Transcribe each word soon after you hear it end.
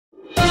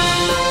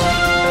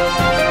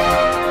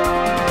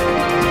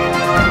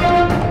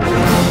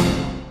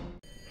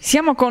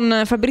Siamo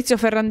con Fabrizio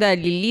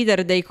Ferrandelli,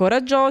 leader dei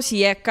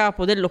Coraggiosi e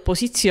capo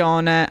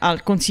dell'opposizione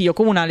al Consiglio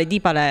Comunale di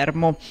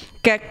Palermo,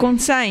 che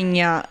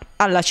consegna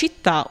alla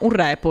città un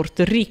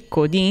report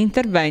ricco di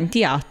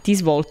interventi e atti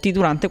svolti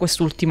durante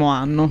quest'ultimo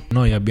anno.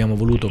 Noi abbiamo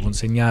voluto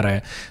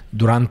consegnare,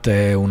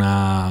 durante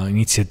una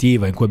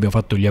iniziativa in cui abbiamo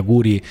fatto gli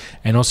auguri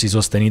ai nostri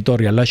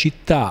sostenitori alla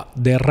città,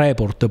 dei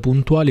report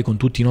puntuali con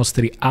tutti i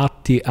nostri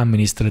atti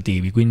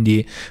amministrativi,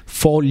 quindi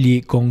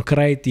fogli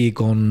concreti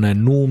con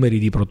numeri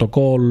di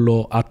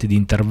protocollo, atti di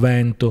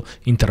intervento,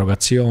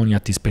 interrogazioni,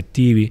 atti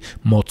ispettivi,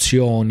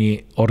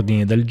 mozioni,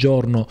 ordini del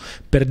giorno,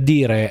 per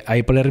dire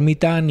ai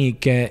palermitani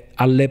che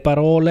alle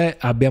parole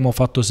abbiamo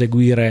fatto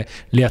seguire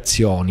le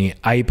azioni,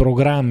 ai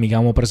programmi che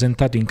abbiamo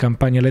presentato in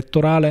campagna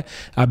elettorale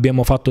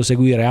abbiamo fatto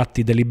seguire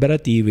atti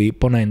deliberativi,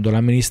 ponendo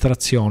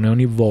l'amministrazione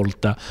ogni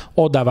volta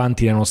o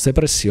davanti alle nostre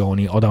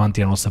pressioni o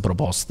davanti alle nostre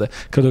proposte.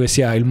 Credo che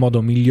sia il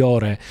modo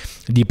migliore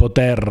di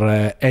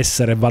poter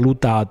essere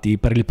valutati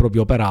per il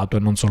proprio operato e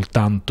non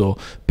soltanto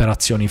per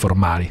azioni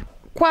formali.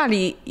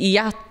 Quali gli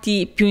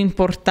atti più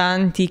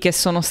importanti che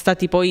sono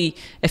stati poi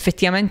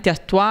effettivamente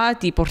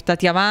attuati,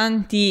 portati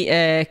avanti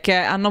e che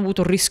hanno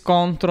avuto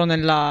riscontro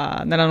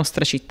nella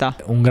nostra città?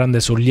 Un grande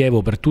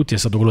sollievo per tutti è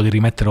stato quello di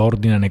rimettere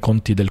ordine nei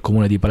conti del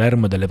Comune di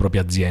Palermo e delle proprie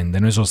aziende.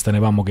 Noi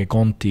sostenevamo che i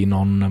conti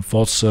non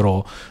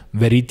fossero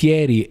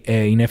veritieri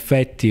e in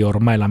effetti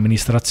ormai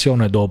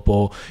l'amministrazione,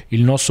 dopo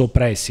il nostro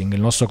pressing, il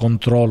nostro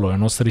controllo, le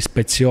nostre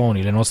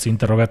ispezioni, le nostre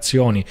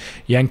interrogazioni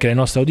e anche le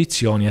nostre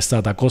audizioni, è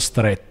stata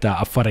costretta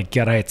a fare chiarezza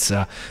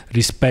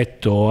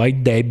rispetto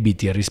ai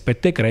debiti e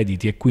rispetto ai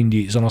crediti, e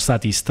quindi sono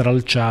stati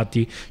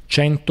stralciati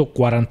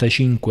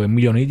 145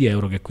 milioni di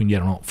euro, che quindi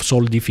erano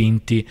soldi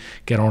finti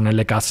che erano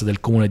nelle casse del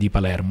Comune di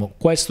Palermo.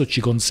 Questo ci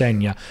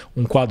consegna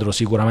un quadro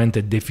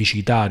sicuramente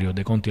deficitario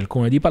dei conti del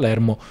Comune di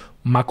Palermo,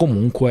 ma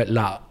comunque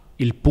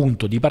il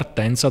punto di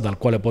partenza dal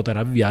quale poter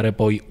avviare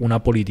poi una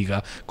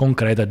politica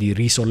concreta di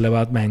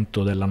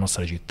risollevamento della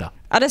nostra città.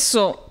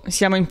 Adesso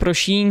siamo in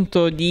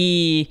procinto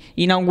di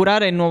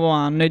inaugurare il nuovo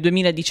anno, il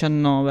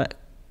 2019.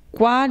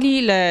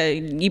 Quali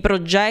i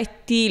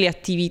progetti, le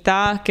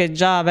attività che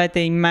già avete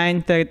in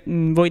mente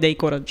voi dei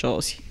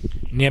Coraggiosi?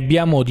 Ne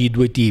abbiamo di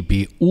due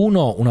tipi.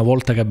 Uno, una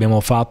volta che abbiamo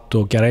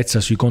fatto chiarezza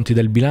sui conti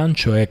del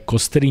bilancio, è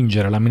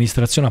costringere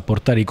l'amministrazione a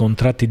portare i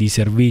contratti di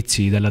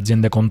servizi delle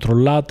aziende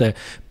controllate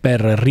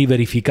per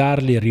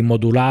riverificarli,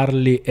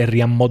 rimodularli e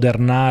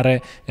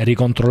riammodernare e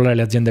ricontrollare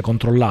le aziende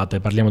controllate.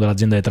 Parliamo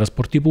dell'azienda dei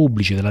trasporti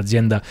pubblici,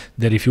 dell'azienda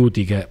dei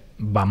rifiuti che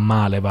va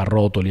male, va a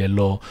rotoli e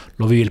lo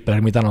vive il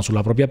palermitano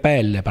sulla propria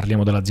pelle,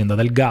 parliamo dell'azienda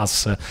del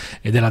gas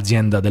e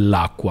dell'azienda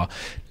dell'acqua.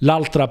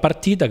 L'altra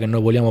partita che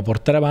noi vogliamo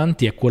portare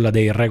avanti è quella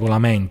dei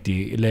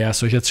regolamenti. Le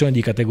associazioni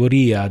di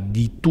categoria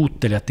di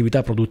tutte le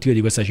attività produttive di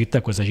questa città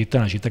è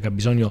una città che ha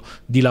bisogno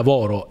di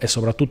lavoro, e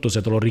soprattutto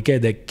se te lo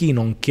richiede chi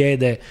non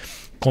chiede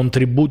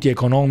contributi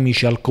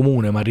economici al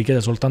comune ma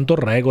richiede soltanto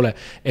regole,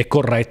 è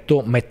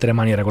corretto mettere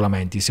mani ai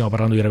regolamenti. Stiamo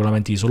parlando di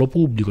regolamenti di suolo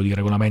pubblico, di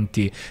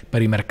regolamenti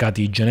per i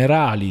mercati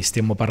generali,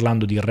 stiamo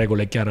parlando di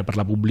regole chiare per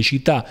la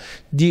pubblicità,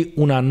 di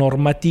una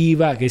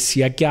normativa che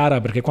sia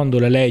chiara, perché quando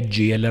le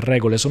leggi e le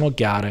regole sono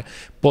chiare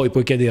poi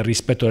puoi chiedere il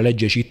rispetto delle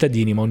leggi ai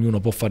cittadini, ma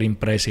ognuno può fare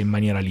imprese in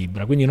maniera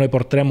libera. Quindi noi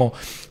porteremo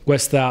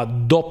questa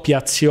doppia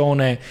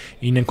azione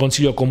in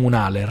Consiglio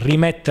Comunale: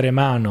 rimettere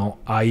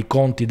mano ai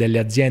conti delle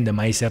aziende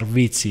ma ai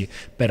servizi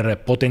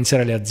per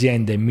potenziare le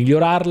aziende e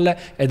migliorarle,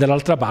 e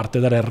dall'altra parte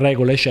dare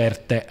regole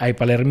certe ai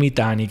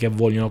palermitani che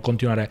vogliono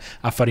continuare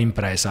a fare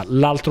impresa.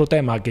 L'altro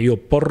tema che io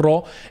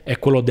porrò è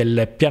quello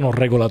del piano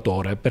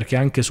regolatore, perché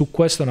anche su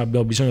questo noi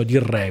abbiamo bisogno di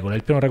regole.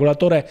 Il piano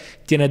regolatore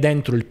tiene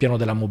dentro il piano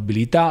della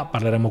mobilità,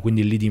 parleremo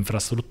quindi lì di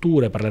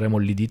infrastrutture, parleremo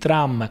lì di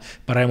tram,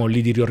 parleremo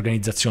lì di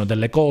riorganizzazione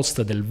delle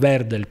coste, del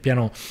verde, del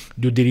piano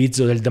di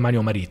utilizzo del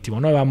demanio marittimo.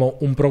 Noi avevamo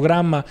un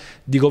programma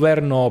di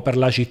governo per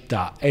la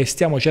città e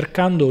stiamo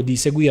cercando di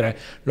seguire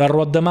la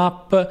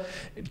roadmap,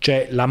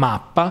 cioè la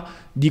mappa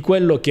di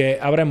quello che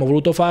avremmo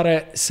voluto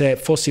fare se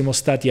fossimo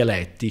stati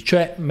eletti,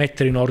 cioè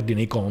mettere in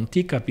ordine i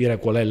conti, capire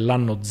qual è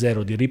l'anno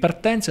zero di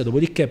ripartenza e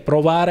dopodiché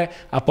provare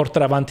a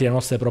portare avanti le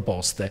nostre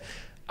proposte.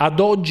 Ad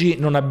oggi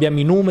non abbiamo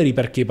i numeri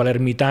perché i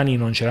palermitani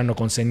non ce li hanno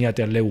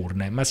consegnati alle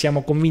urne, ma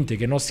siamo convinti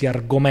che i nostri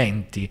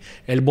argomenti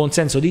e il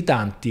buonsenso di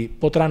tanti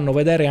potranno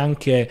vedere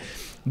anche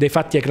dei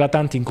fatti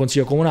eclatanti in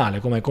Consiglio Comunale,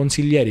 come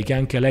consiglieri che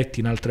anche eletti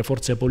in altre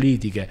forze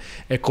politiche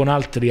e con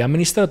altri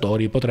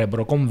amministratori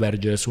potrebbero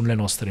convergere sulle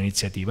nostre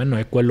iniziative. E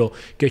noi è quello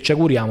che ci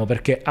auguriamo,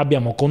 perché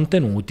abbiamo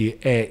contenuti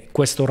e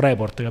questo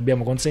report che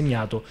abbiamo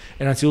consegnato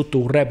è innanzitutto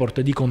un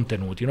report di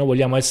contenuti. Noi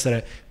vogliamo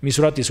essere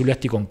misurati sugli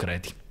atti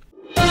concreti.